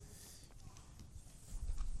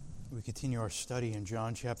We continue our study in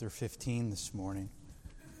John chapter 15 this morning.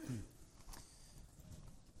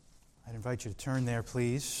 I'd invite you to turn there,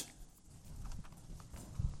 please.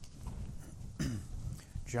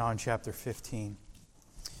 John chapter 15.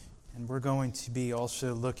 And we're going to be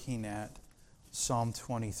also looking at Psalm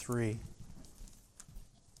 23.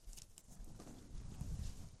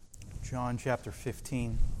 John chapter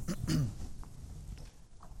 15.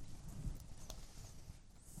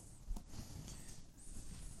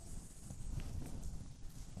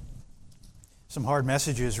 Some hard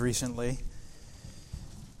messages recently,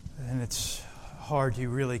 and it's hard to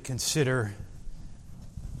really consider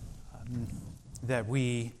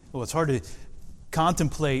it's hard to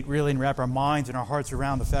contemplate really and wrap our minds and our hearts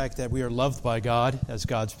around the fact that we are loved by God as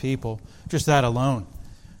God's people. Just that alone,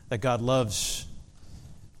 that God loves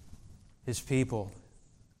His people,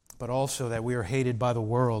 but also that we are hated by the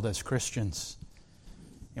world as Christians.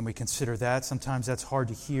 And we consider that. Sometimes that's hard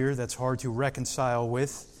to hear, that's hard to reconcile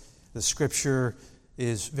with. The Scripture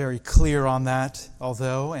is very clear on that,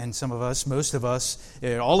 although, and some of us, most of us,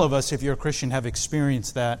 all of us, if you're a Christian, have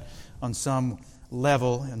experienced that on some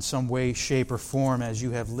level, in some way, shape, or form as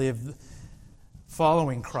you have lived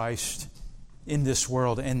following Christ in this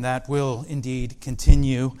world, and that will indeed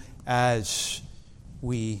continue as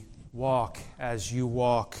we walk, as you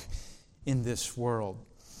walk in this world.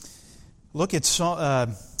 Look at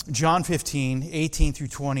John 15, 18 through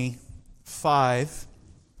 25.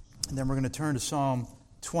 And then we're going to turn to Psalm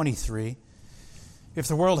 23. If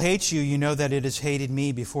the world hates you, you know that it has hated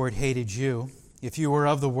me before it hated you. If you were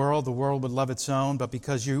of the world would love its own. But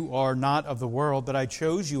because you are not of the world, but I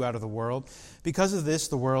chose you out of the world, because of this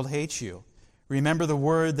the world hates you. Remember the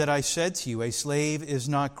word that I said to you, a slave is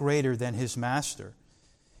not greater than his master.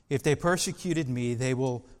 If they persecuted me, they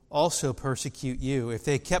will also persecute you. If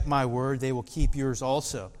they kept my word, they will keep yours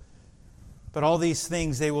also. But all these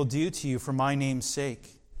things they will do to you for my name's sake,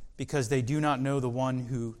 because they do not know the one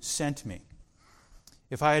who sent me.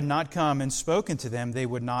 If I had not come and spoken to them, they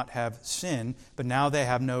would not have sinned, but now they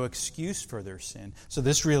have no excuse for their sin. So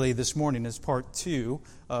this morning is part 2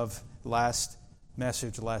 of last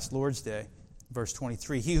message, last Lord's Day, verse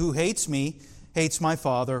 23. He who hates me hates my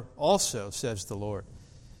Father also, says the Lord.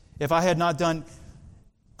 If I had not done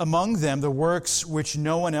among them the works which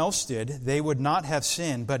no one else did, they would not have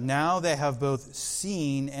sinned, but now they have both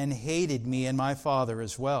seen and hated me and my Father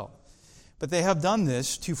as well. But they have done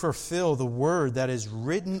this to fulfill the word that is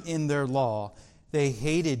written in their law. They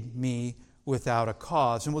hated me without a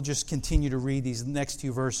cause. And we'll just continue to read these next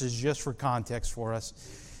 2 verses just for context for us.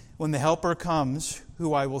 When the Helper comes,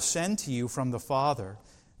 who I will send to you from the Father,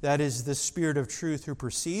 that is the Spirit of truth who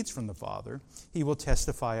proceeds from the Father, He will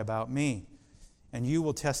testify about me. And you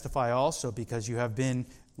will testify also because you have been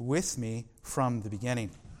with me from the beginning.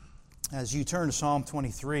 As you turn to Psalm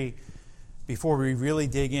 23, before we really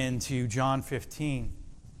dig into John 15,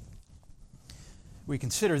 we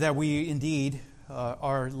consider that we indeed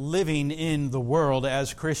are living in the world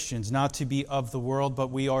as Christians, not to be of the world,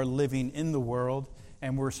 but we are living in the world,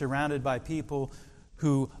 and we're surrounded by people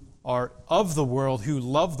who are of the world, who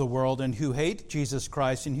love the world, and who hate Jesus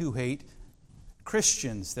Christ, and who hate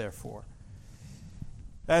Christians, therefore.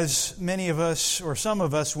 As many of us, or some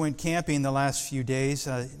of us, went camping the last few days,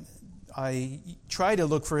 I tried to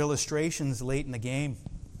look for illustrations late in the game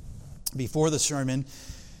before the sermon,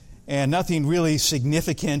 and nothing really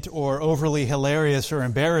significant or overly hilarious or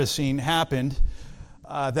embarrassing happened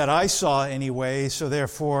that I saw anyway, so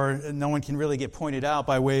therefore no one can really get pointed out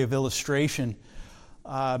by way of illustration.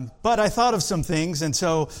 But I thought of some things, and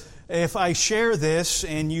so if I share this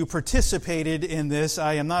and you participated in this,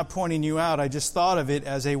 I am not pointing you out. I just thought of it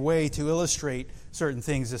as a way to illustrate certain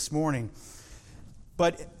things this morning.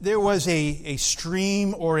 But there was a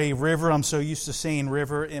stream or a river, I'm so used to saying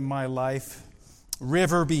river in my life,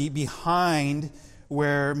 river behind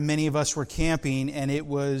where many of us were camping, and it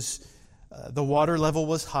was, the water level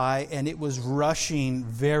was high, and it was rushing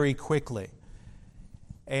very quickly.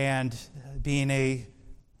 And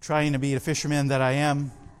trying to be a fisherman that I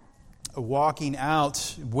am, walking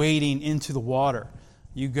out, wading into the water.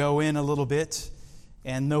 You go in a little bit,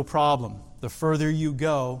 and no problem. The further you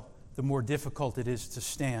go, the more difficult it is to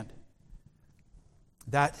stand.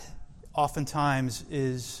 That oftentimes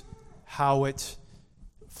is how it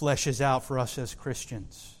fleshes out for us as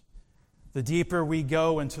Christians. The deeper we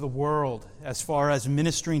go into the world, as far as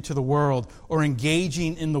ministering to the world or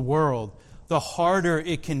engaging in the world, the harder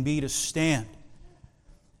it can be to stand.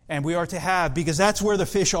 And we are to have, because that's where the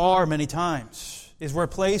fish are many times, is where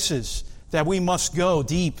places that we must go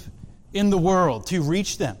deep in the world to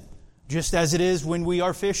reach them. Just as it is when we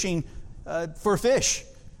are fishing for fish.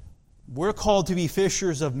 We're called to be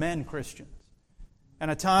fishers of men, Christians. And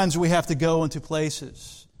at times we have to go into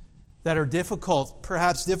places that are difficult,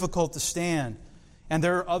 perhaps difficult to stand. And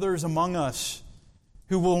there are others among us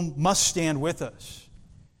who must stand with us.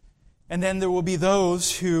 And then there will be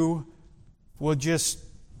those who will just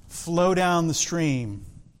flow down the stream,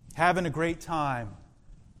 having a great time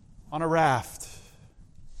on a raft.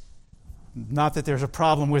 Not that there's a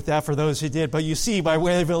problem with that for those who did, but you see, by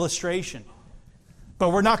way of illustration. But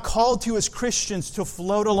we're not called to, as Christians, to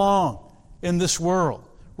float along in this world.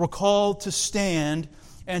 We're called to stand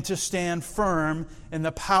and to stand firm in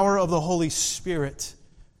the power of the Holy Spirit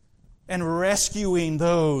and rescuing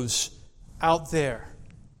those out there.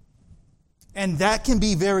 And that can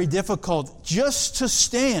be very difficult, just to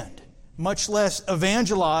stand, much less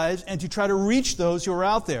evangelize and to try to reach those who are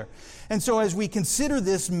out there. And so as we consider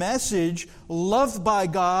this message, loved by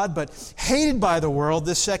God but hated by the world,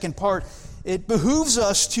 this second part, it behooves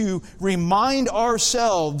us to remind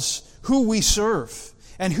ourselves who we serve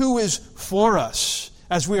and who is for us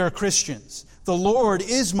as we are Christians. The Lord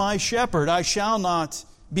is my shepherd, I shall not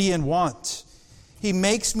be in want. He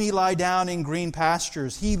makes me lie down in green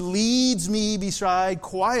pastures. He leads me beside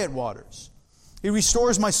quiet waters. He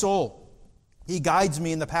restores my soul. He guides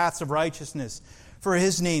me in the paths of righteousness for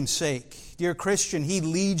His name's sake. Dear Christian, He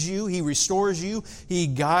leads you, He restores you, He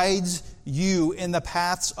guides you in the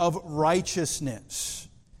paths of righteousness.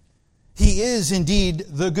 He is indeed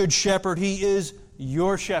the good shepherd. He is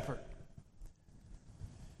your shepherd.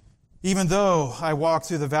 Even though I walk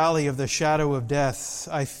through the valley of the shadow of death,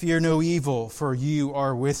 I fear no evil, for you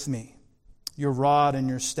are with me. Your rod and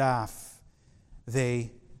your staff,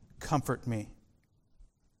 they comfort me.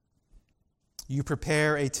 You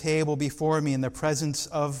prepare a table before me in the presence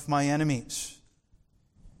of my enemies.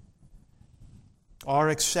 Our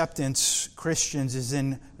acceptance, Christians, is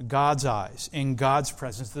in God's eyes, in God's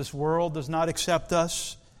presence. This world does not accept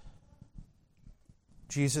us.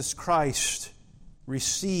 Jesus Christ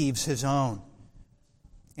receives His own.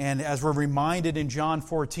 And as we're reminded in John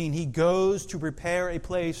 14, He goes to prepare a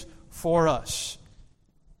place for us.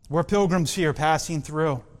 We're pilgrims here passing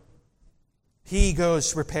through. He goes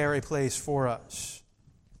to prepare a place for us.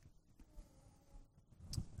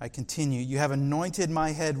 I continue. You have anointed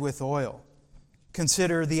my head with oil.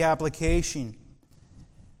 Consider the application.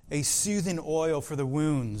 A soothing oil for the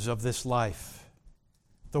wounds of this life.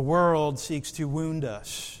 The world seeks to wound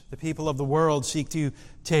us. The people of the world seek to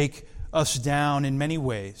take us down in many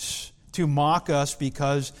ways, to mock us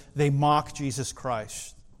because they mock Jesus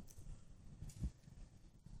Christ.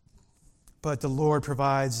 But the Lord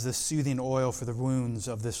provides the soothing oil for the wounds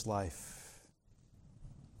of this life.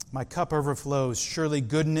 My cup overflows. Surely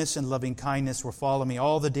goodness and loving kindness will follow me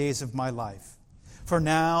all the days of my life, for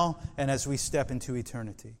now and as we step into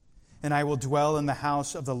eternity. And I will dwell in the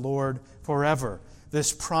house of the Lord forever.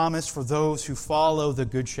 This promise for those who follow the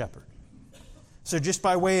Good Shepherd. So just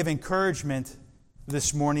by way of encouragement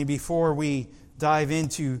this morning, before we dive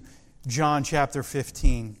into John chapter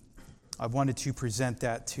 15, I wanted to present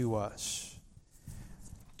that to us.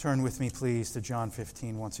 Turn with me, please, to John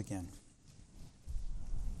 15 once again.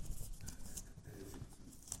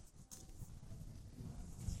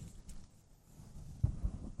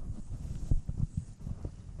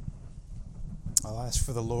 I'll ask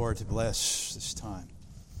for the Lord to bless this time.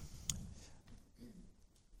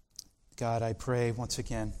 God, I pray once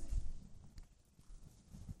again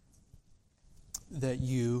that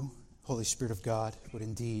you, Holy Spirit of God, would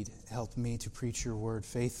indeed help me to preach your word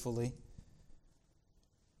faithfully,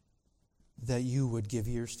 that you would give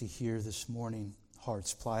ears to hear this morning,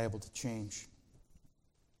 hearts pliable to change,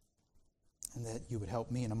 and that you would help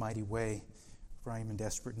me in a mighty way, for I am in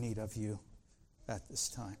desperate need of you at this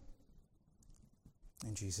time.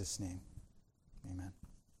 In Jesus' name, amen.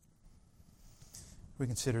 We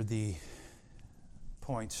considered the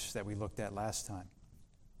points that we looked at last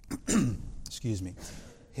time. Excuse me.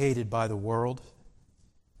 Hated by the world,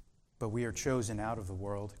 but we are chosen out of the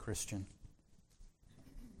world, Christian.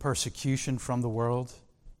 Persecution from the world,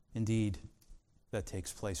 indeed, that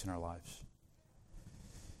takes place in our lives.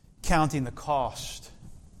 Counting the cost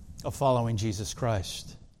of following Jesus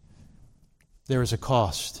Christ. There is a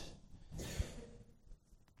cost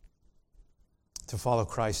to follow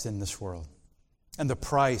Christ in this world. And the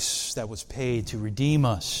price that was paid to redeem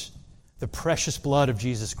us, the precious blood of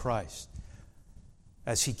Jesus Christ,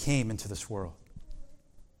 as He came into this world.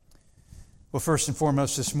 Well, first and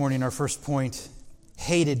foremost this morning, our first point,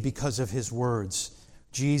 hated because of His words.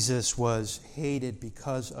 Jesus was hated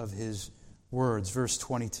because of His words. Verse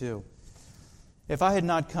 22. If I had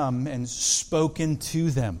not come and spoken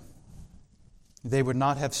to them, they would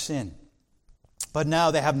not have sinned. But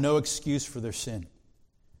now they have no excuse for their sin.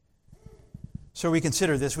 So we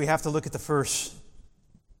consider this. We have to look at the first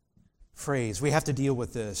phrase. We have to deal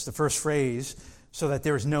with this. The first phrase, so that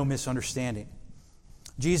there is no misunderstanding.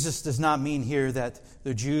 Jesus does not mean here that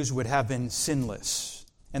the Jews would have been sinless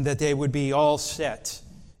and that they would be all set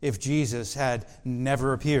if Jesus had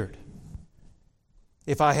never appeared.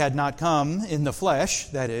 If I had not come in the flesh,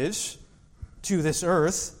 that is, to this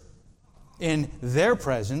earth, in their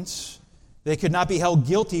presence, they could not be held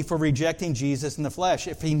guilty for rejecting Jesus in the flesh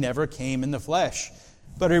if he never came in the flesh.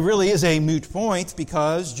 But it really is a moot point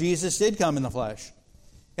because Jesus did come in the flesh.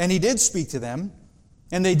 And he did speak to them,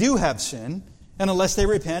 and they do have sin. And unless they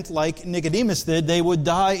repent like Nicodemus did, they would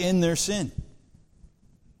die in their sin.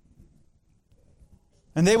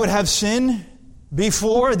 And they would have sin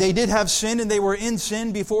before, they did have sin, and they were in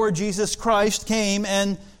sin before Jesus Christ came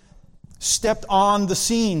and stepped on the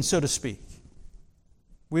scene, so to speak.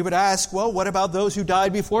 We would ask, well, what about those who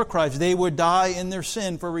died before Christ? They would die in their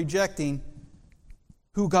sin for rejecting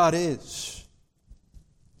who God is.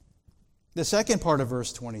 The second part of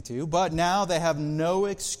verse 22, but now they have no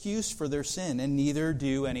excuse for their sin, and neither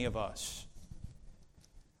do any of us.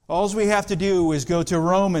 All we have to do is go to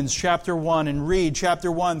Romans chapter 1 and read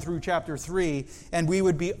chapter 1 through chapter 3, and we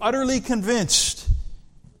would be utterly convinced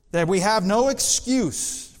that we have no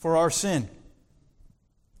excuse for our sin.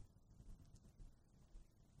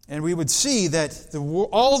 And we would see that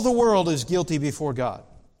all of the world is guilty before God.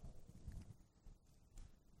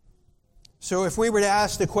 So if we were to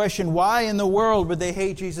ask the question, why in the world would they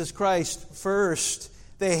hate Jesus Christ? First,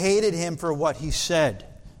 they hated him for what he said,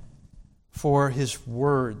 for his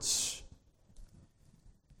words.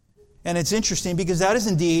 And it's interesting because that is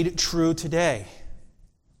indeed true today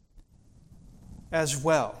as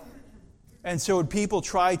well. And so people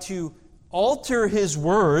try to alter his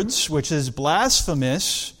words, which is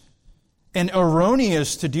blasphemous and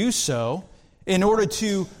erroneous to do so, in order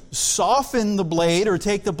to soften the blade or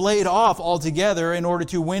take the blade off altogether in order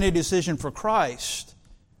to win a decision for Christ.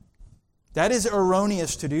 That is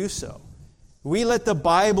erroneous to do so. We let the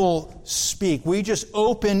Bible speak. We just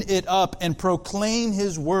open it up and proclaim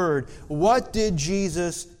his word. What did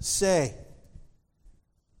Jesus say?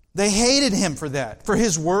 They hated him for that, for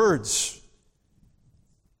his words.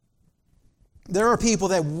 There are people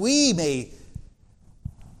that we may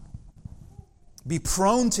be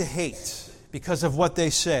prone to hate because of what they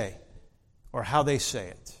say or how they say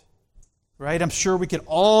it. Right? I'm sure we could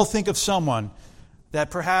all think of someone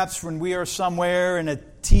that perhaps when we are somewhere and a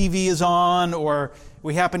TV is on or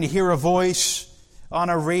we happen to hear a voice on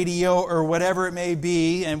a radio or whatever it may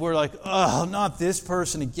be, and we're like, oh, not this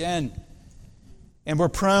person again. And we're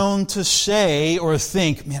prone to say or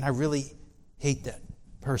think, man, I really hate that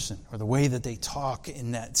person or the way that they talk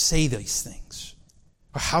and that say these things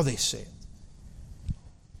or how they say it.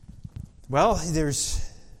 Well, there's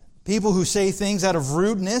people who say things out of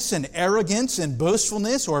rudeness and arrogance and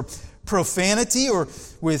boastfulness or profanity or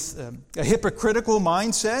with a hypocritical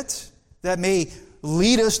mindset that may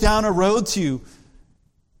lead us down a road to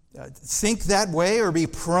think that way or be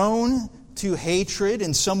prone to hatred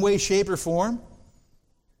in some way, shape, or form.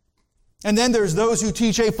 And then there's those who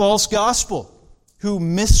teach a false gospel, who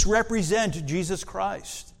misrepresent Jesus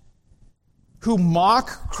Christ, who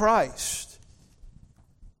mock Christ.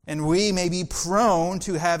 And we may be prone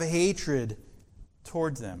to have hatred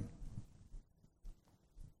toward them.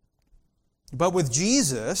 But with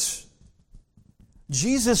Jesus,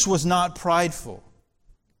 Jesus was not prideful.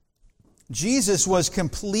 Jesus was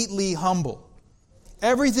completely humble.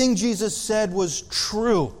 Everything Jesus said was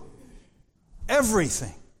true.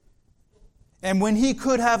 Everything. And when he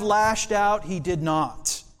could have lashed out, he did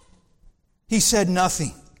not. He said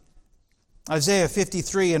nothing. Isaiah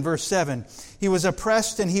 53 and verse 7, he was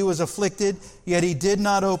oppressed and he was afflicted, yet he did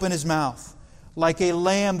not open his mouth. Like a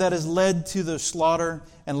lamb that is led to the slaughter,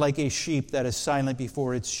 and like a sheep that is silent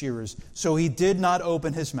before its shearers. So he did not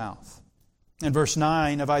open his mouth. And verse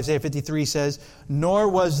 9 of Isaiah 53 says, nor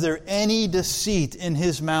was there any deceit in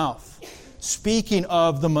his mouth, speaking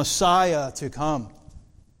of the Messiah to come.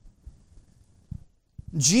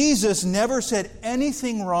 Jesus never said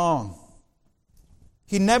anything wrong.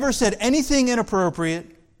 He never said anything inappropriate,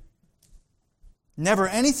 never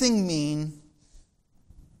anything mean.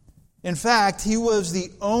 In fact, he was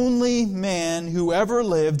the only man who ever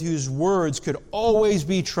lived whose words could always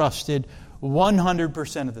be trusted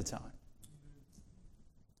 100% of the time.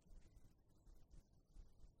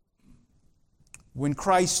 When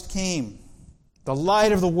Christ came, the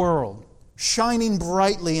light of the world, shining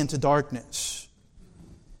brightly into darkness,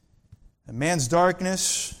 and man's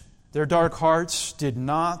darkness, their dark hearts, did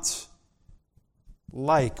not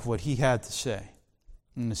like what he had to say.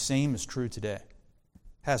 And the same is true today.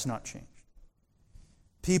 Has not changed.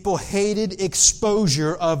 People hated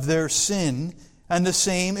exposure of their sin, and the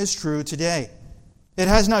same is true today. It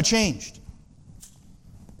has not changed.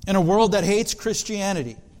 In a world that hates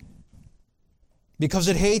Christianity because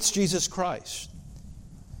it hates Jesus Christ,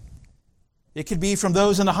 it could be from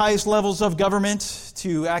those in the highest levels of government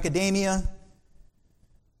to academia,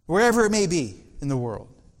 wherever it may be in the world.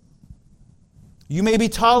 You may be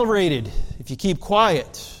tolerated if you keep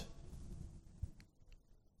quiet,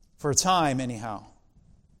 for a time anyhow.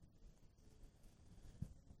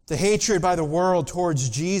 The hatred by the world towards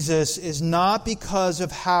Jesus is not because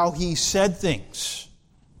of how He said things.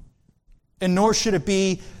 And nor should it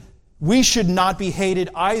be, we should not be hated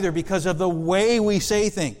either because of the way we say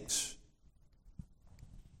things.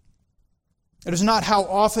 It is not how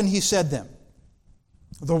often He said them.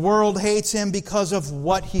 The world hates Him because of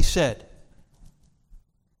what He said.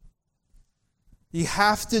 You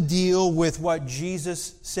have to deal with what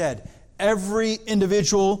Jesus said. Every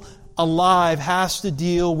individual alive has to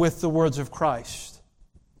deal with the words of Christ.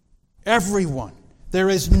 Everyone. There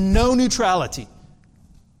is no neutrality.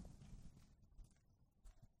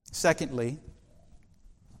 Secondly,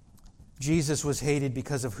 Jesus was hated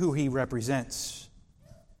because of who He represents.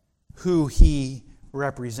 Who He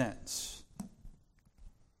represents.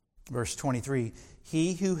 Verse 23,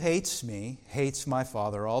 He who hates me hates my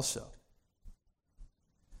Father also.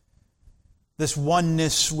 This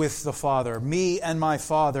oneness with the Father, me and my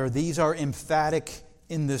Father, these are emphatic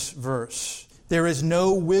in this verse. There is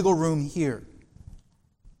no wiggle room here.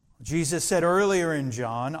 Jesus said earlier in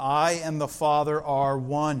John, I and the Father are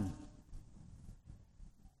one.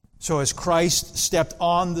 So as Christ stepped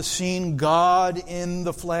on the scene, God in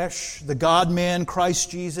the flesh, the God-man,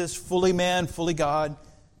 Christ Jesus, fully man, fully God,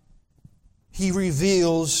 He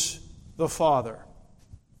reveals the Father.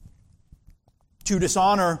 To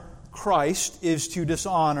dishonor Christ is to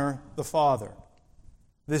dishonor the Father.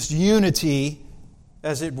 This unity,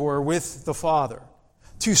 as it were, with the Father.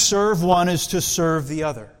 To serve one is to serve the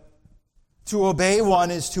other. To obey one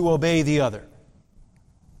is to obey the other.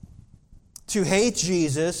 To hate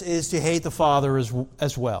Jesus is to hate the Father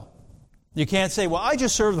as well. You can't say, well, I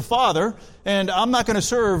just serve the Father, and I'm not going to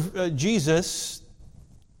serve Jesus.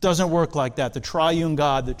 Doesn't work like that. The triune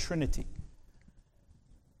God, the Trinity.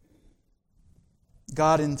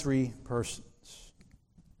 God in three persons.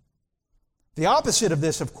 The opposite of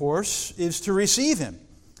this, of course, is to receive Him.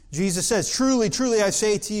 Jesus says, truly, truly, I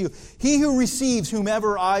say to you, he who receives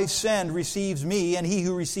whomever I send receives me, and he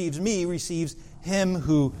who receives me receives Him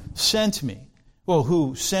who sent me. Well,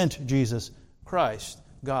 who sent Jesus Christ?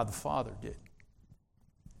 God the Father did.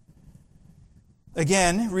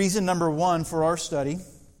 Again, reason number one for our study,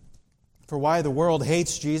 for why the world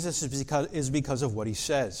hates Jesus, is because of what He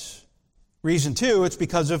says. Reason two, it's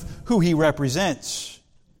because of who He represents.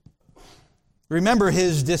 Remember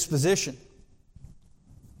His disposition.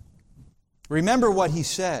 Remember what He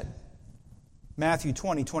said. Matthew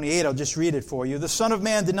 20:28, I'll just read it for you. The Son of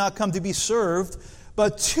Man did not come to be served,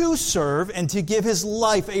 but to serve and to give His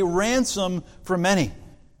life a ransom for many.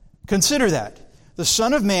 Consider that. The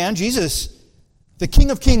Son of Man, Jesus, the King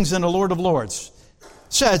of Kings and the Lord of Lords,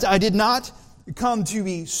 says, I did not come to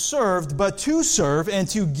be served, but to serve and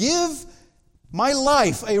to give my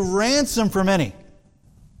life a ransom for many.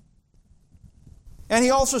 And He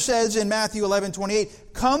also says in Matthew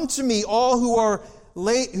 11:28, come to me, all who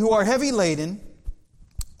are heavy laden,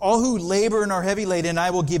 all who labor and are heavy laden, and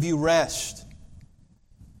I will give you rest.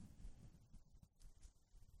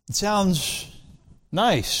 It sounds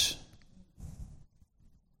nice.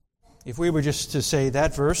 If we were just to say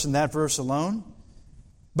that verse and that verse alone,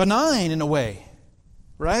 benign in a way,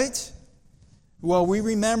 right? Well, we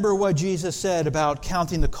remember what Jesus said about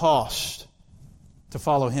counting the cost to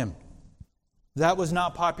follow Him. That was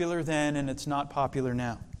not popular then, and it's not popular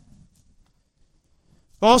now.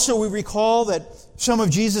 Also, we recall that some of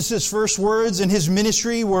Jesus' first words in His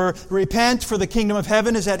ministry were, repent, for the kingdom of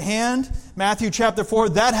heaven is at hand. Matthew chapter 4,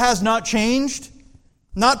 that has not changed.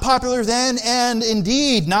 Not popular then, and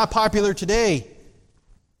indeed not popular today.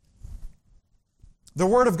 The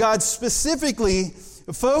Word of God specifically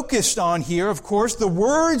focused on here, of course, the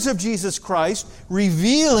words of Jesus Christ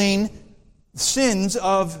revealing sins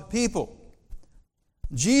of people.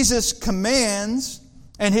 Jesus' commands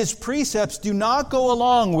and His precepts do not go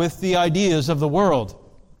along with the ideas of the world.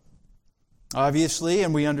 Obviously,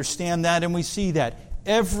 and we understand that and we see that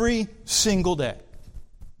every single day.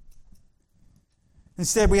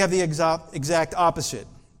 Instead, we have the exact opposite.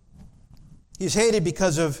 He's hated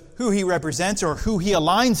because of who He represents or who He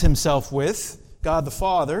aligns Himself with, God the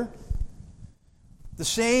Father. The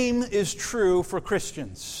same is true for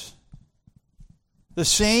Christians. The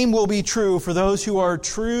same will be true for those who are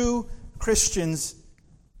true Christians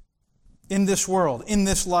in this world, in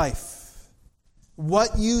this life.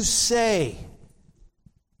 What you say,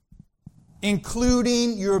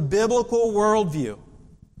 including your biblical worldview,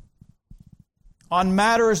 on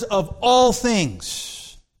matters of all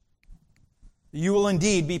things, you will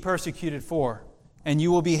indeed be persecuted for, and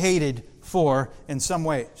you will be hated for in some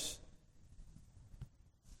ways.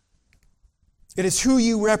 It is who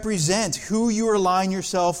you represent, who you align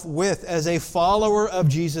yourself with as a follower of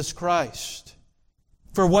Jesus Christ.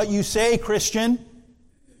 For what you say, Christian,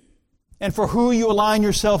 and for who you align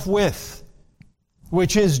yourself with,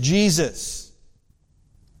 which is Jesus,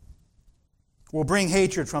 will bring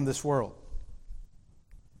hatred from this world.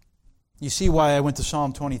 You see why I went to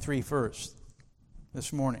Psalm 23 first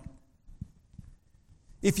this morning.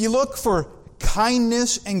 If you look for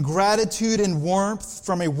kindness and gratitude and warmth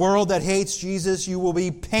from a world that hates Jesus, you will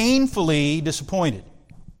be painfully disappointed.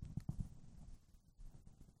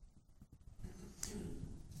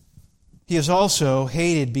 He is also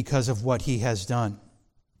hated because of what He has done.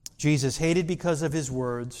 Jesus hated because of His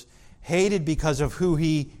words, hated because of who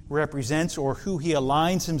He represents or who He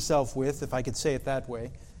aligns Himself with, if I could say it that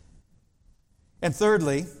way. And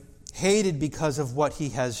thirdly, hated because of what He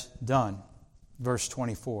has done. Verse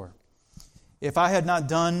 24. If I had not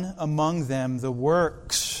done among them the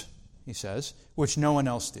works, He says, which no one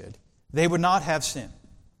else did, they would not have sinned.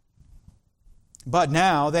 But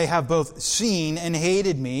now they have both seen and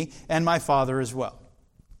hated me and my Father as well.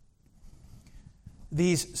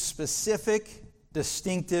 These specific,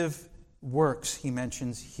 distinctive works He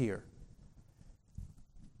mentions here.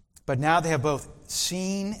 But now they have both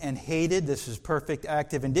seen and hated. This is perfect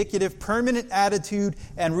active indicative, permanent attitude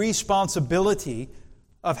and responsibility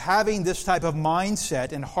of having this type of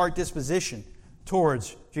mindset and heart disposition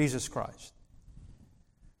towards Jesus Christ.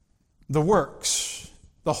 The works,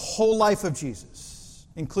 the whole life of Jesus,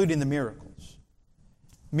 including the miracles.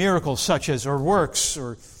 Miracles such as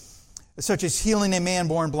healing a man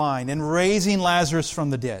born blind and raising Lazarus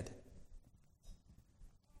from the dead.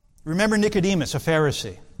 Remember Nicodemus, a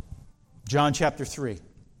Pharisee, John chapter 3.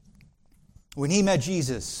 When he met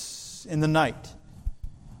Jesus in the night,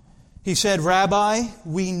 he said, "Rabbi,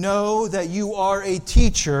 we know that you are a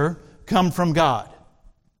teacher come from God."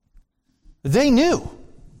 They knew.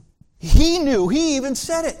 He knew. He even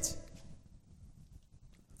said it.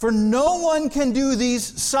 For no one can do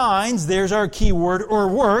these signs, there's our key word, or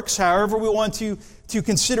works, however we want to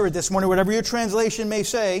consider it this morning, whatever your translation may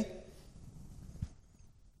say.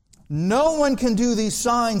 No one can do these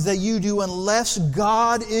signs that you do unless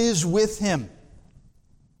God is with him.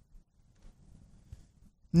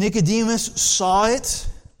 Nicodemus saw it,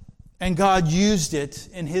 and God used it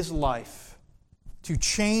in his life to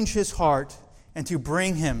change his heart and to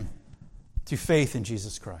bring him to faith in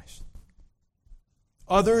Jesus Christ.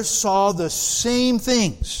 Others saw the same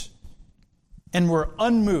things and were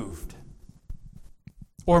unmoved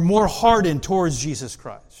or more hardened towards Jesus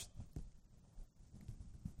Christ.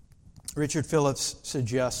 Richard Phillips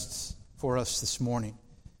suggests for us this morning,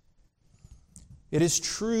 it is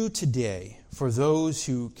true today for those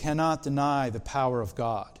who cannot deny the power of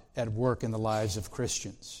God at work in the lives of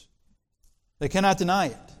Christians. They cannot deny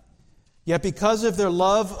it. Yet because of their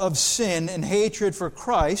love of sin and hatred for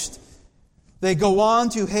Christ, they go on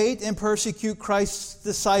to hate and persecute Christ's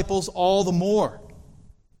disciples all the more.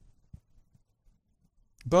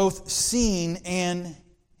 Both seen and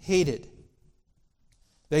hated.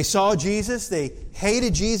 They saw Jesus, they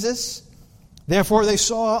hated Jesus, therefore they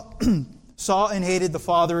saw and hated the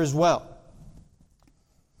Father as well.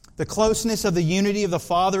 The closeness of the unity of the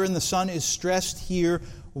Father and the Son is stressed here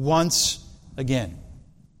once again.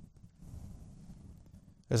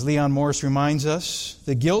 As Leon Morris reminds us,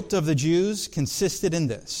 the guilt of the Jews consisted in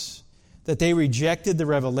this, that they rejected the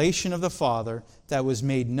revelation of the Father that was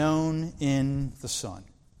made known in the Son.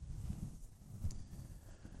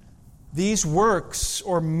 These works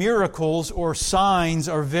or miracles or signs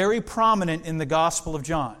are very prominent in the Gospel of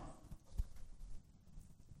John.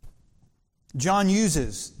 John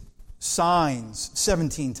uses signs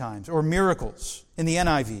 17 times, or miracles in the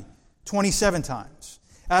NIV 27 times.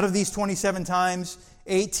 Out of these 27 times,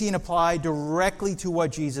 18 apply directly to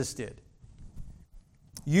what Jesus did.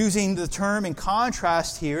 Using the term in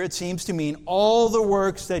contrast here, it seems to mean all the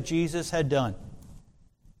works that Jesus had done.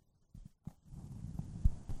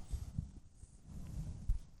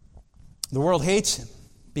 The world hates him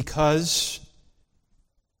because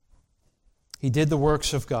he did the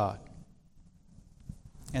works of God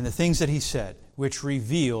and the things that he said, which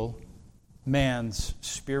reveal man's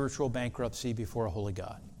spiritual bankruptcy before a holy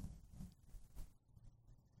God.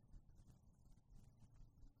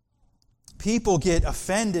 People get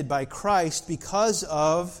offended by Christ because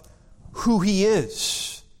of who He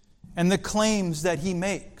is and the claims that He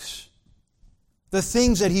makes, the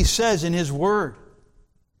things that He says in His Word,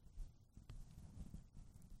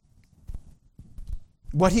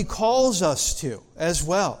 what He calls us to as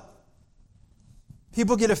well.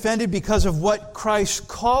 People get offended because of what Christ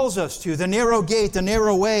calls us to, the narrow gate, the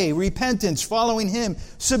narrow way, repentance, following Him,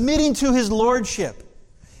 submitting to His Lordship.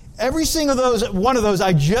 Every single one of those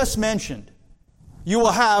I just mentioned, you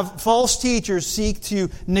will have false teachers seek to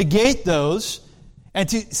negate those and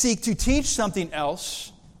to seek to teach something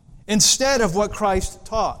else instead of what Christ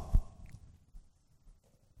taught.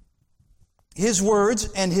 His words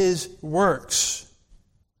and His works,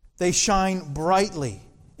 they shine brightly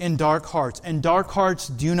in dark hearts, and dark hearts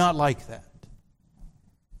do not like that.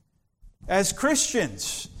 As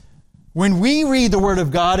Christians, when we read the Word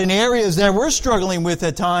of God in areas that we're struggling with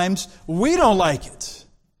at times, we don't like it.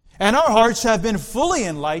 And our hearts have been fully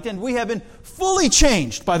enlightened. We have been fully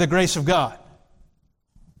changed by the grace of God.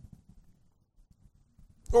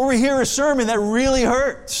 Or we hear a sermon that really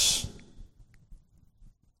hurts.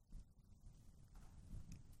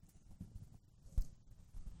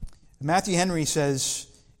 Matthew Henry says,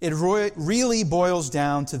 it really boils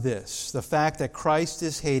down to this, the fact that Christ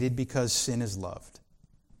is hated because sin is loved.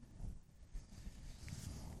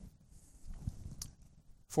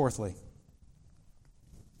 Fourthly,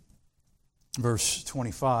 verse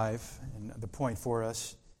 25, and the point for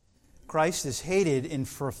us, Christ is hated in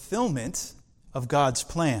fulfillment of God's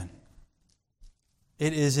plan.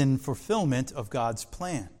 It is in fulfillment of God's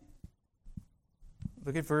plan.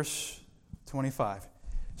 Look at verse 25.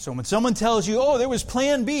 So when someone tells you, oh, there was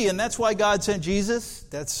plan B, and that's why God sent Jesus,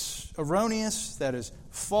 that's erroneous, that is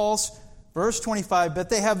false. Verse 25, but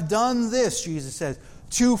they have done this, Jesus says,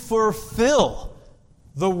 to fulfill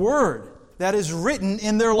the word that is written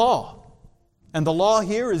in their law. And the law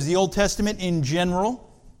here is the Old Testament in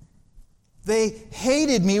general. They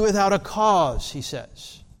hated me without a cause, he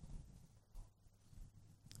says.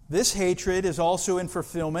 This hatred is also in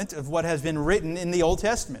fulfillment of what has been written in the Old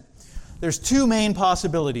Testament. There's two main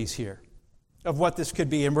possibilities here of what this could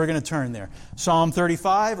be, and we're going to turn there. Psalm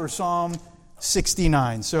 35 or Psalm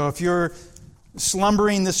 69. So if you're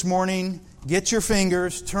slumbering this morning, get your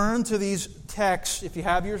fingers, turn to these texts, if you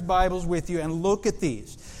have your Bibles with you, and look at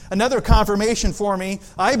these. Another confirmation for me,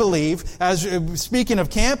 I believe, as speaking of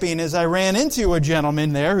camping, is I ran into a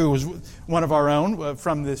gentleman there who was one of our own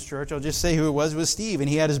from this church. I'll just say who it was Steve, and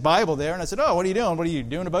he had his Bible there, and I said, oh, what are you doing? What are you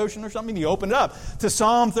doing, devotion or something? And he opened it up to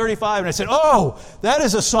Psalm 35, and I said, oh, that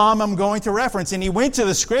is a psalm I'm going to reference. And he went to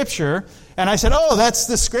the Scripture, and I said, oh, that's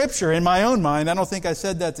the Scripture in my own mind. I don't think I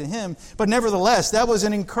said that to him, but nevertheless, that was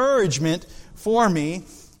an encouragement for me.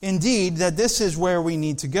 Indeed, that this is where we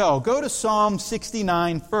need to go. Go to Psalm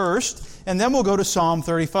 69 first, and then we'll go to Psalm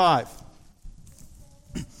 35.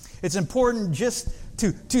 It's important just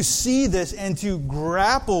to see this and to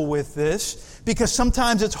grapple with this, because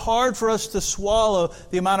sometimes it's hard for us to swallow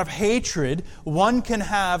the amount of hatred one can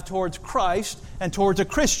have towards Christ and towards a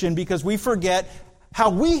Christian, because we forget how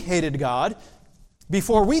we hated God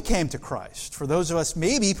before we came to Christ. For those of us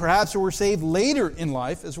maybe perhaps who were saved later in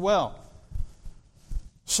life as well.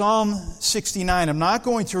 Psalm 69. I'm not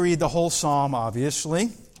going to read the whole psalm,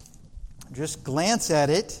 obviously. Just glance at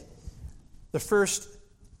it, the first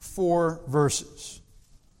 4 verses.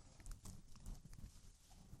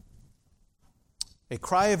 A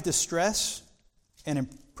cry of distress and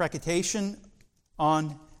imprecation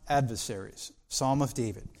on adversaries. Psalm of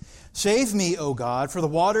David. Save me, O God, for the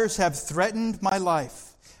waters have threatened my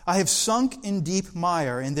life. I have sunk in deep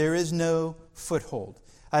mire, and there is no foothold.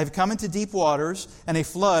 I have come into deep waters, and a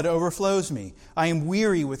flood overflows me. I am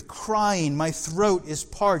weary with crying. My throat is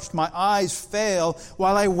parched. My eyes fail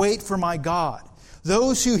while I wait for my God.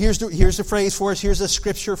 Those who, here's the phrase for us, here's the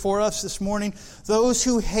scripture for us this morning. Those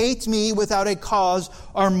who hate me without a cause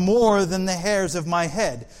are more than the hairs of my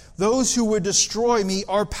head. Those who would destroy me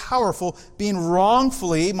are powerful, being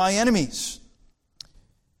wrongfully my enemies.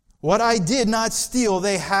 What I did not steal,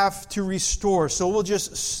 they have to restore. So we'll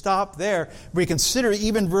just stop there. We consider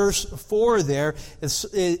even verse 4 there.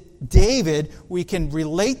 David, we can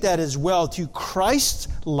relate that as well to Christ's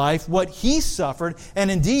life, what he suffered.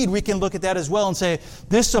 And indeed, we can look at that as well and say,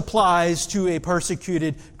 this applies to a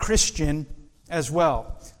persecuted Christian as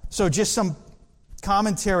well. So just some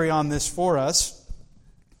commentary on this for us.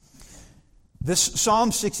 This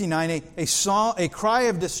Psalm 69, a cry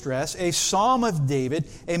of distress, a psalm of David,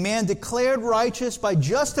 a man declared righteous by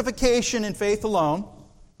justification and faith alone,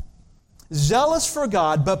 zealous for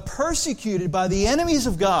God, but persecuted by the enemies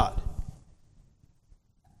of God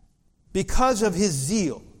because of his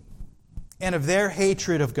zeal and of their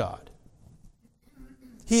hatred of God.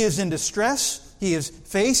 He is in distress. He is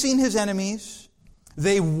facing his enemies.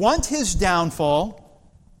 They want his downfall.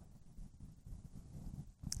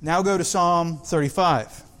 Now go to Psalm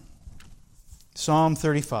 35. Psalm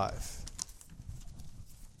 35.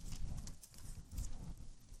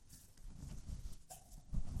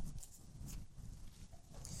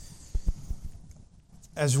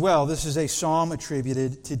 As well, this is a psalm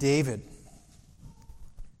attributed to David.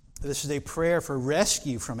 This is a prayer for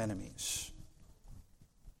rescue from enemies.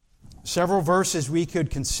 Several verses we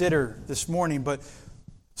could consider this morning, but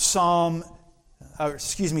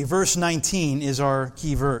verse 19 is our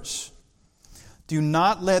key verse. Do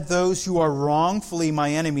not let those who are wrongfully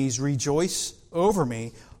my enemies rejoice over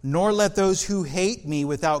me, nor let those who hate me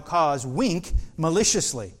without cause wink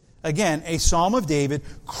maliciously. Again, a psalm of David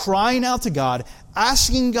crying out to God,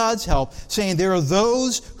 asking God's help, saying, there are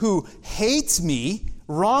those who hate me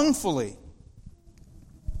wrongfully.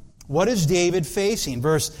 What is David facing?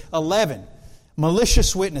 Verse 11,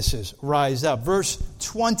 malicious witnesses rise up. Verse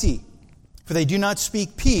 20, for they do not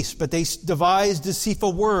speak peace, but they devise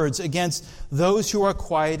deceitful words against those who are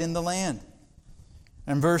quiet in the land.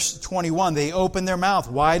 And verse 21, they opened their mouth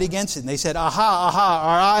wide against it. And they said, aha, aha,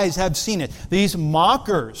 our eyes have seen it. These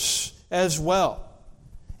mockers as well.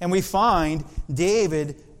 And we find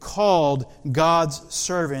David called God's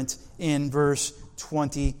servant in verse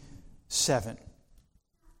 27,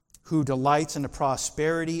 who delights in the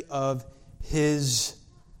prosperity of his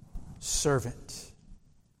servant.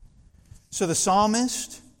 So the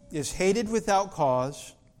psalmist is hated without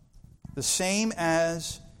cause, the same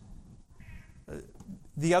as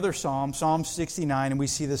the other psalm, Psalm 69, and we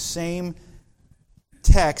see the same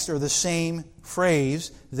text or the same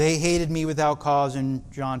phrase, they hated me without cause, in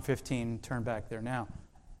John 15. Turn back there now.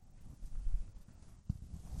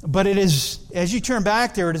 But it is, as you turn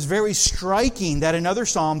back there, it is very striking that in other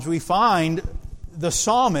psalms we find the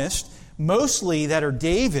psalmist, mostly that are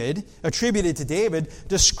David, attributed to David,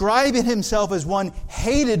 describing himself as one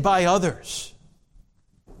hated by others.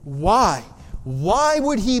 Why? Why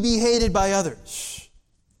would he be hated by others?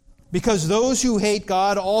 Because those who hate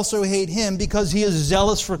God also hate him because he is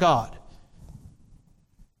zealous for God.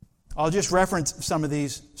 I'll just reference some of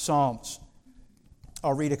these psalms.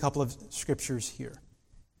 I'll read a couple of scriptures here.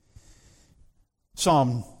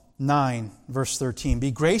 Psalm 9, verse 13.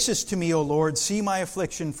 Be gracious to me, O Lord. See my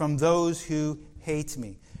affliction from those who hate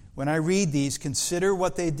me. When I read these, consider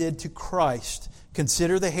what they did to Christ.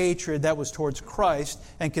 Consider the hatred that was towards Christ,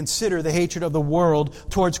 and consider the hatred of the world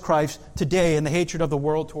towards Christ today, and the hatred of the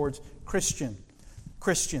world towards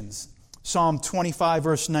Christians. Psalm 25,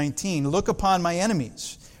 verse 19. Look upon my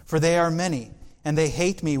enemies, for they are many, and they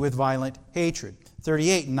hate me with violent hatred.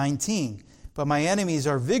 38, 19. But my enemies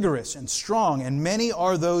are vigorous and strong, and many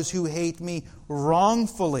are those who hate me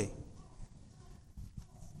wrongfully.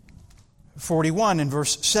 41 and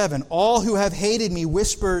verse 7, all who have hated me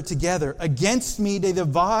whisper together. Against me they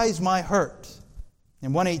devise my hurt.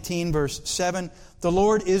 In 118 verse 7, the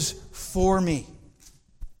Lord is for me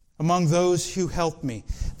among those who help me.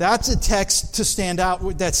 That's a text to stand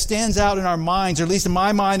out, that stands out in our minds, or at least in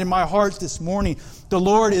my mind and my heart this morning. The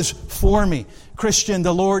Lord is for me. Christian,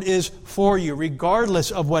 the Lord is for you. Regardless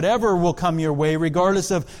of whatever will come your way, regardless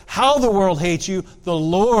of how the world hates you, the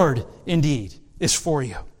Lord indeed is for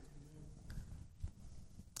you.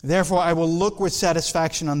 Therefore, I will look with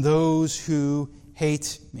satisfaction on those who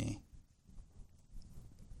hate me.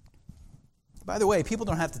 By the way, people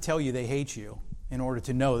don't have to tell you they hate you in order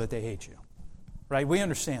to know that they hate you. Right? We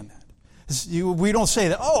understand that. We don't say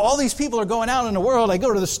that, oh, all these people are going out in the world. I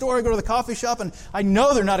go to the store, I go to the coffee shop, and I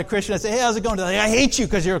know they're not a Christian. I say, hey, how's it going? They're like, I hate you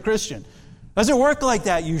because you're a Christian. Doesn't work like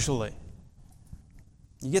that usually.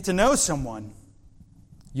 You get to know someone,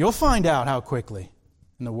 you'll find out how quickly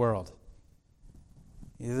in the world.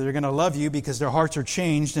 Either they're going to love you because their hearts are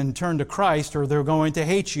changed and turn to Christ, or they're going to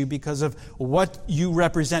hate you because of what you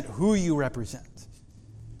represent, who you represent.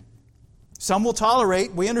 Some will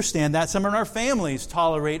tolerate, we understand that. Some in our families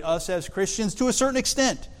tolerate us as Christians to a certain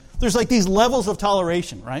extent. There's like these levels of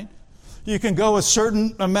toleration, right? You can go a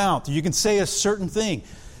certain amount. You can say a certain thing.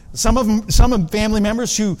 Some family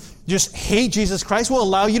members who just hate Jesus Christ will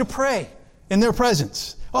allow you to pray in their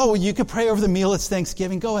presence. Oh, you could pray over the meal. It's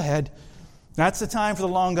Thanksgiving. Go ahead. That's the time for the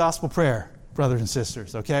long gospel prayer, brothers and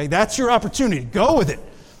sisters, okay? That's your opportunity. Go with it.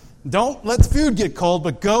 Don't let the food get cold,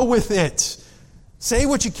 but go with it. Say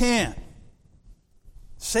what you can.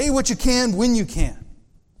 Say what you can when you can.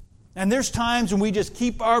 And there's times when we just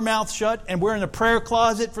keep our mouth shut and we're in a prayer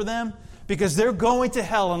closet for them because they're going to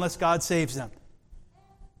hell unless God saves them.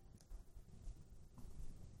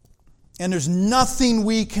 And there's nothing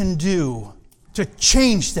we can do to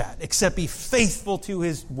change that except be faithful to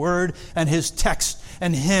His Word and His text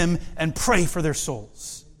and Him and pray for their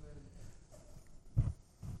souls.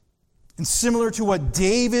 And similar to what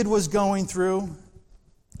David was going through,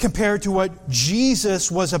 compared to what Jesus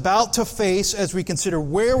was about to face as we consider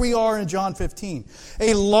where we are in John 15,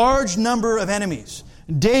 a large number of enemies.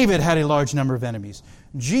 David had a large number of enemies.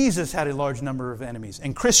 Jesus had a large number of enemies.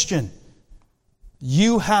 And Christian,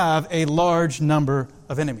 you have a large number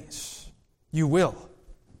of enemies. You will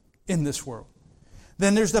in this world.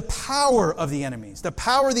 Then there's the power of the enemies. The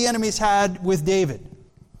power the enemies had with David.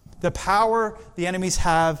 The power the enemies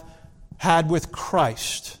have had with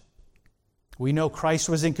Christ. We know Christ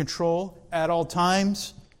was in control at all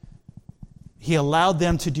times. He allowed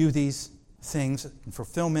them to do these things in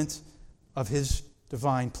fulfillment of His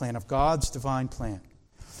divine plan, of God's divine plan.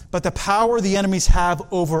 But the power the enemies have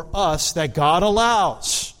over us that God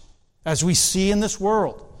allows, as we see in this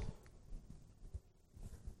world.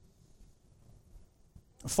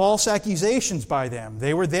 False accusations by them.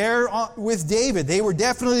 They were there with David. They were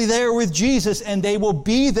definitely there with Jesus, and they will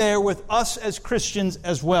be there with us as Christians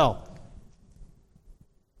as well.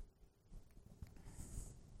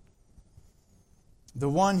 The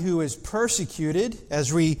one who is persecuted,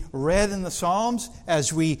 as we read in the Psalms,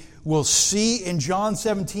 as we will see in John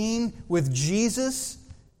 17 with Jesus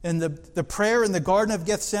in the prayer in the Garden of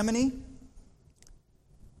Gethsemane.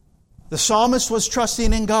 The psalmist was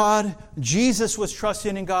trusting in God. Jesus was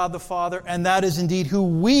trusting in God the Father. And that is indeed who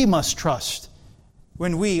we must trust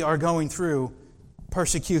when we are going through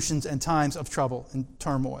persecutions and times of trouble and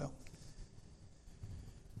turmoil.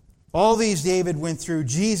 All these David went through.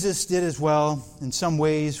 Jesus did as well. In some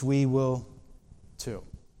ways, we will too.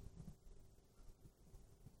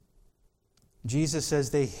 Jesus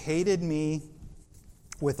says, they hated me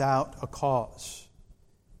without a cause.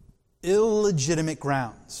 Illegitimate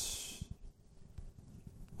grounds.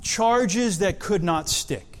 Charges that could not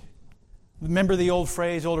stick. Remember the older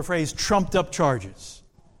phrase, trumped up charges.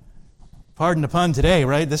 Pardon the pun today,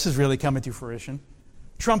 right? This is really coming to fruition.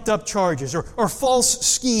 Trumped up charges or false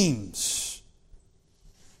schemes.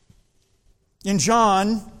 In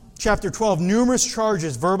John chapter 12, numerous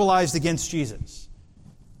charges verbalized against Jesus.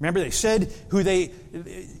 Remember, they said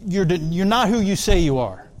you're not who you say you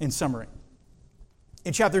are, in summary.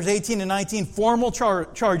 In chapters 18 and 19, formal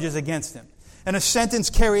charges against him. And a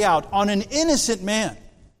sentence carried out on an innocent man.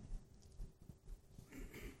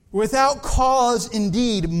 Without cause,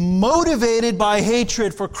 indeed, motivated by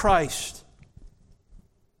hatred for Christ.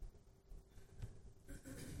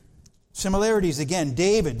 Similarities again.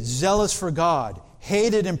 David, zealous for God,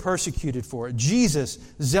 hated and persecuted for it. Jesus,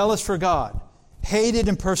 zealous for God, hated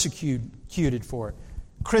and persecuted for it.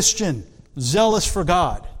 Christian, zealous for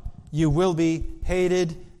God, you will be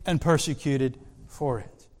hated and persecuted for it.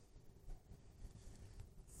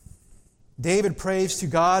 David prays to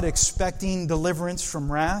God, expecting deliverance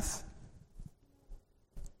from wrath.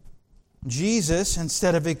 Jesus,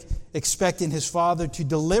 instead of expecting his Father to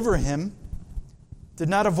deliver him, did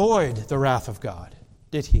not avoid the wrath of God,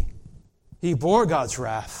 did he? He bore God's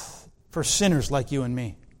wrath for sinners like you and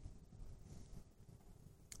me.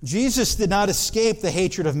 Jesus did not escape the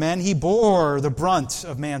hatred of men. He bore the brunt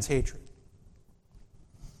of man's hatred.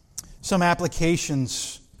 Some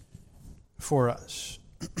applications for us.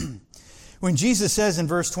 When Jesus says in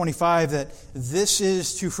verse 25 that this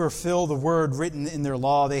is to fulfill the word written in their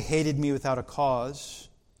law, they hated me without a cause.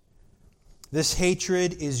 This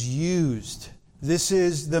hatred is used. This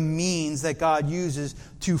is the means that God uses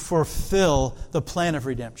to fulfill the plan of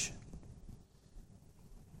redemption.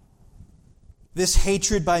 This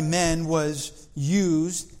hatred by men was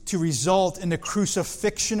used to result in the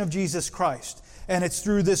crucifixion of Jesus Christ. And it's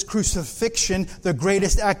through this crucifixion, the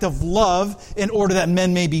greatest act of love, in order that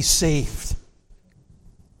men may be saved.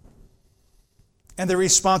 And the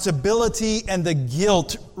responsibility and the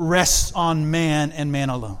guilt rests on man and man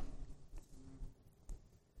alone.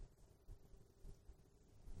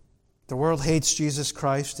 The world hates Jesus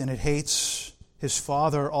Christ, and it hates his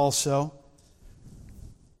Father also.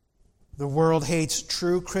 The world hates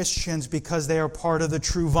true Christians because they are part of the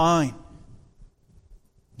true vine,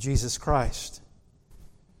 Jesus Christ.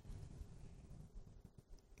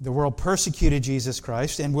 The world persecuted Jesus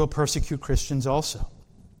Christ and will persecute Christians also.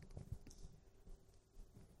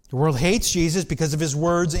 The world hates Jesus because of his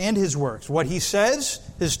words and his works. What he says,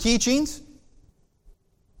 his teachings,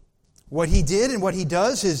 what he did and what he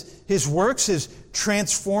does, his works, his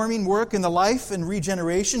transforming work in the life and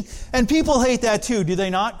regeneration. And people hate that too, do they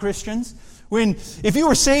not, Christians? If you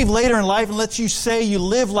were saved later in life, and let's you say you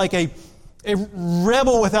live like a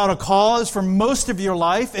rebel without a cause for most of your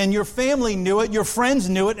life, and your family knew it, your friends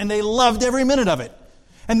knew it, and they loved every minute of it.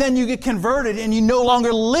 And then you get converted and you no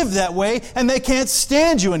longer live that way, and they can't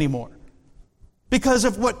stand you anymore because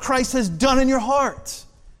of what Christ has done in your heart.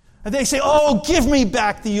 And they say, oh, give me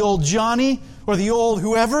back the old Johnny or the old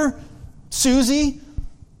whoever, Susie.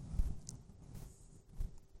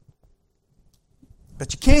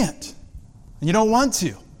 But you can't, and you don't want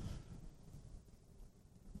to.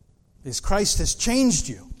 Because Christ has changed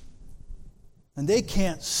you. And they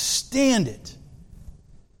can't stand it.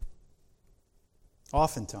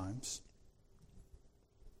 Oftentimes.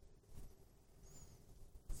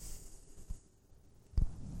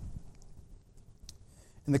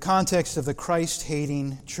 In the context of the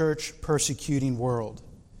Christ-hating, church-persecuting world,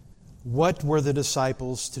 what were the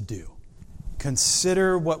disciples to do?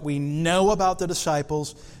 Consider what we know about the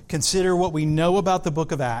disciples. Consider what we know about the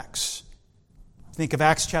book of Acts. Think of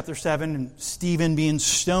Acts chapter 7 and Stephen being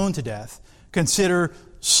stoned to death. Consider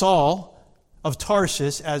Saul of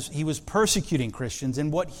Tarsus as he was persecuting Christians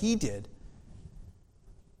and what he did.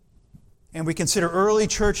 And we consider early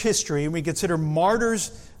church history, and we consider martyrs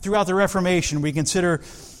throughout the Reformation. We consider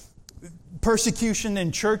persecution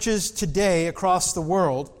in churches today across the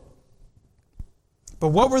world. But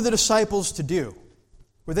what were the disciples to do?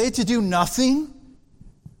 Were they to do nothing?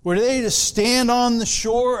 Were they to stand on the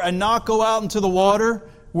shore and not go out into the water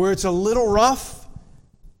where it's a little rough?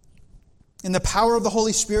 In the power of the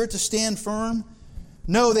Holy Spirit to stand firm?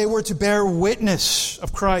 No, they were to bear witness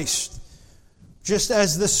of Christ, just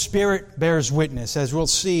as the Spirit bears witness, as we'll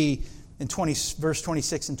see in verse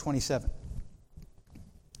 26 and 27.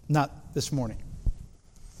 Not this morning.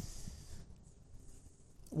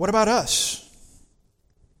 What about us?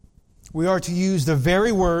 We are to use the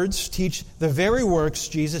very words, teach the very works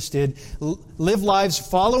Jesus did, live lives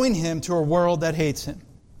following Him to a world that hates Him.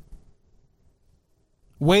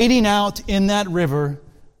 Wading out in that river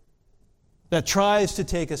that tries to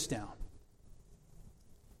take us down.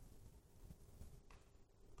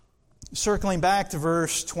 Circling back to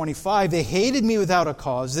verse 25, they hated me without a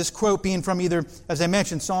cause. This quote being from either, as I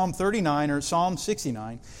mentioned, Psalm 39 or Psalm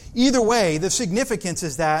 69. Either way, the significance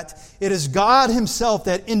is that it is God Himself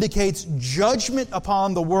that indicates judgment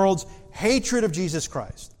upon the world's hatred of Jesus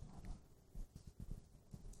Christ.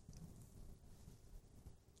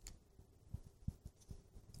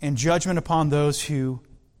 And judgment upon those who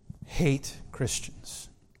hate Christians.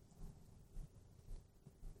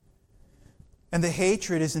 And the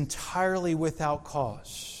hatred is entirely without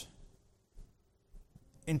cause.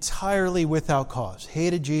 Entirely without cause.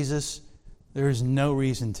 Hated Jesus, there is no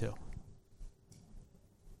reason to.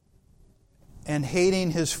 And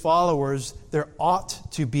hating His followers, there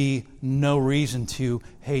ought to be no reason to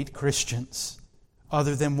hate Christians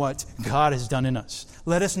other than what God has done in us.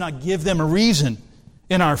 Let us not give them a reason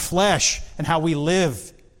in our flesh and how we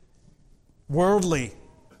live worldly.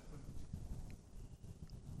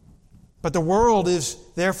 But the world is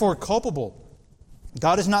therefore culpable.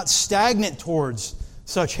 God is not stagnant towards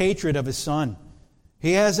such hatred of His Son.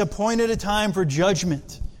 He has appointed a time for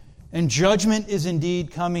judgment, and judgment is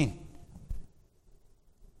indeed coming.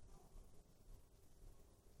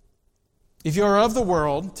 If you are of the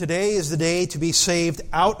world, today is the day to be saved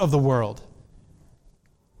out of the world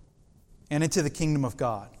and into the kingdom of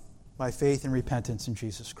God by faith and repentance in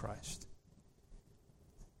Jesus Christ.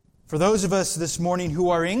 For those of us this morning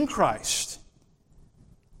who are in Christ,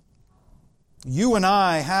 you and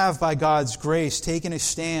I have, by God's grace, taken a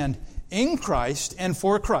stand in Christ and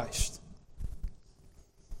for Christ.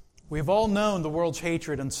 We've all known the world's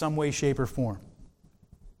hatred in some way, shape, or form.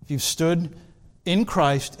 If you've stood in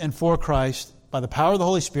Christ and for Christ, by the power of the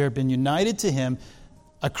Holy Spirit, been united to Him,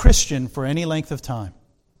 a Christian for any length of time.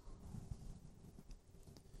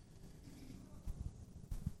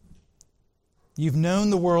 You've known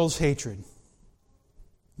the world's hatred,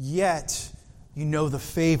 yet you know the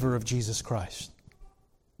favor of Jesus Christ.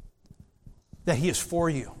 That He is for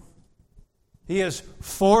you. He is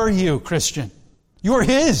for you, Christian. You are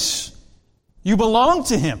His. You belong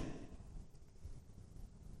to Him.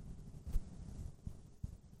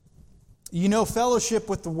 You know fellowship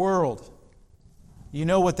with the world. You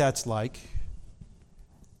know what that's like.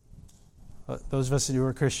 Those of us who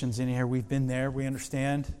are Christians in here, we've been there. We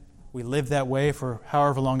understand. We lived that way for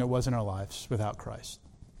however long it was in our lives without Christ.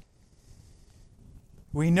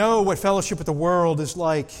 We know what fellowship with the world is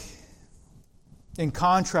like in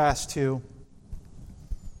contrast to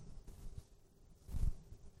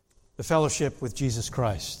the fellowship with Jesus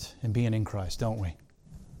Christ and being in Christ, don't we?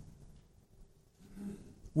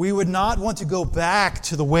 We would not want to go back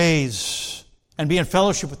to the ways and be in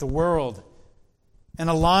fellowship with the world and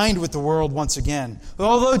aligned with the world once again.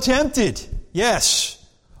 Although tempted, yes.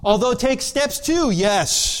 Although take steps too,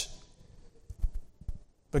 yes.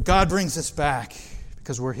 But God brings us back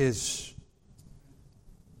because we're His.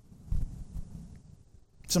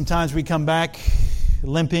 Sometimes we come back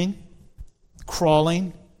limping,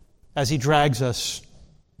 crawling as He drags us.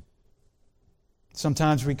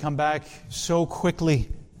 Sometimes we come back so quickly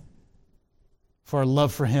for our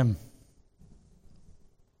love for Him.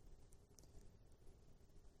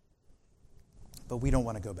 But we don't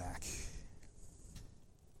want to go back.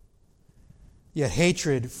 Yet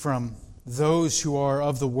hatred from those who are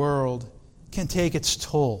of the world can take its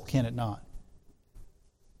toll, can it not?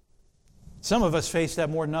 Some of us face that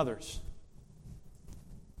more than others.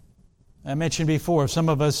 I mentioned before, some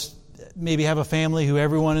of us maybe have a family who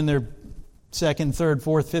everyone in their second, third,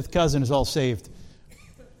 fourth, fifth cousin is all saved.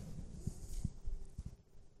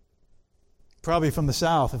 Probably from the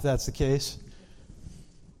South, if that's the case.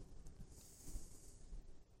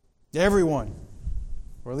 Everyone,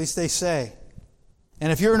 or at least they say. And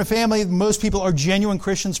if you're in a family, most people are genuine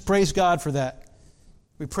Christians, praise God for that.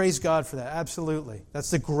 We praise God for that, absolutely.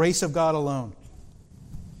 That's the grace of God alone.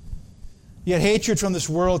 Yet hatred from this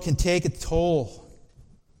world can take a toll.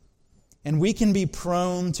 And we can be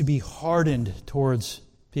prone to be hardened towards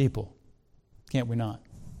people, can't we not?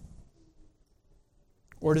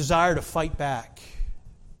 Or desire to fight back.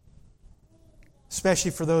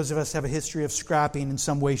 Especially for those of us who have a history of scrapping in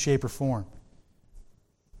some way, shape, or form.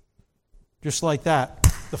 Just like that,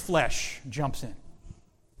 the flesh jumps in.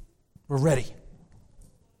 We're ready.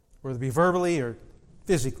 Whether it be verbally or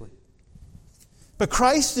physically. But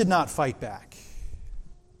Christ did not fight back.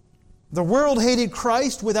 The world hated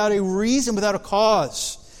Christ without a reason, without a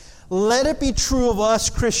cause. Let it be true of us,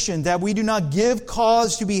 Christian, that we do not give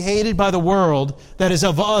cause to be hated by the world that is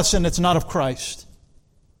of us and it's not of Christ.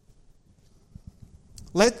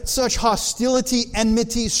 Let such hostility,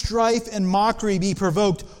 enmity, strife, and mockery be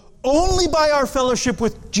provoked only by our fellowship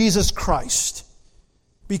with Jesus Christ.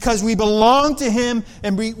 Because we belong to Him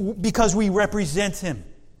and because we represent Him.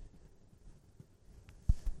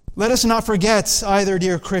 Let us not forget either,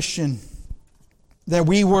 dear Christian, that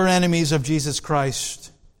we were enemies of Jesus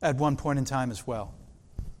Christ at one point in time as well.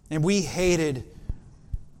 And we hated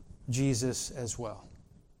Jesus as well.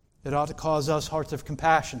 It ought to cause us hearts of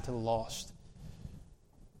compassion to the lost.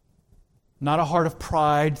 Not a heart of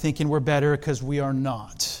pride, thinking we're better because we are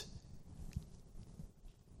not.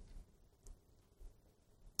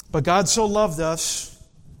 But God so loved us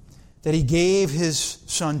that He gave His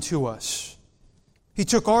Son to us. He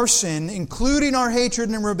took our sin, including our hatred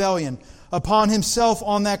and rebellion, upon Himself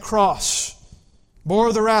on that cross,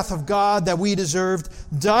 bore the wrath of God that we deserved,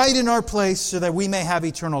 died in our place so that we may have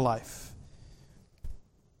eternal life.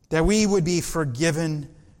 That we would be forgiven,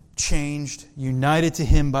 changed, united to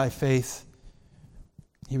Him by faith.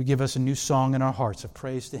 He would give us a new song in our hearts of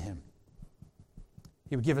praise to Him.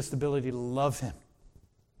 He would give us the ability to love Him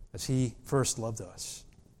as He first loved us.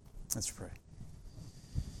 Let's pray.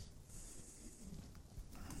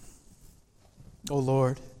 Oh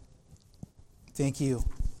Lord, thank You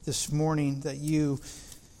this morning that You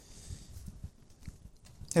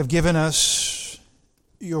have given us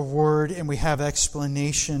Your word and we have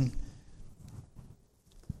explanation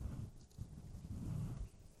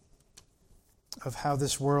of how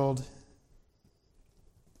this world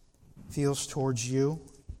feels towards You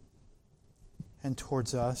and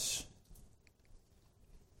towards us.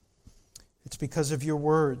 It's because of Your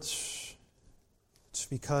words. It's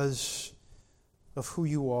because of who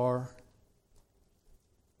You are.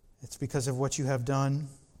 It's because of what You have done.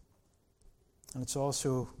 And it's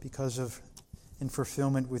also because of, in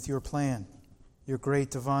fulfillment with Your plan, Your great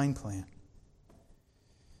divine plan.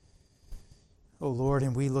 Oh Lord,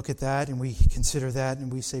 and we look at that and we consider that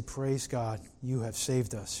and we say, praise God, You have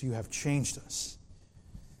saved us. You have changed us.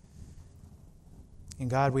 And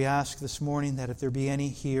God, we ask this morning that if there be any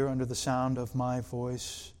here under the sound of my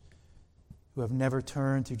voice who have never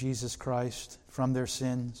turned to Jesus Christ from their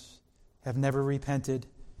sins, have never repented,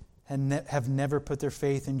 and have never put their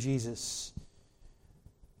faith in Jesus,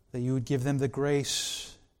 that You would give them the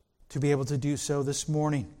grace to be able to do so this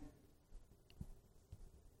morning.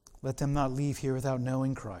 Let them not leave here without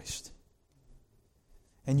knowing Christ.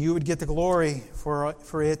 And You would get the glory for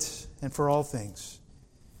it and for all things.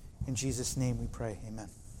 In Jesus' name we pray. Amen.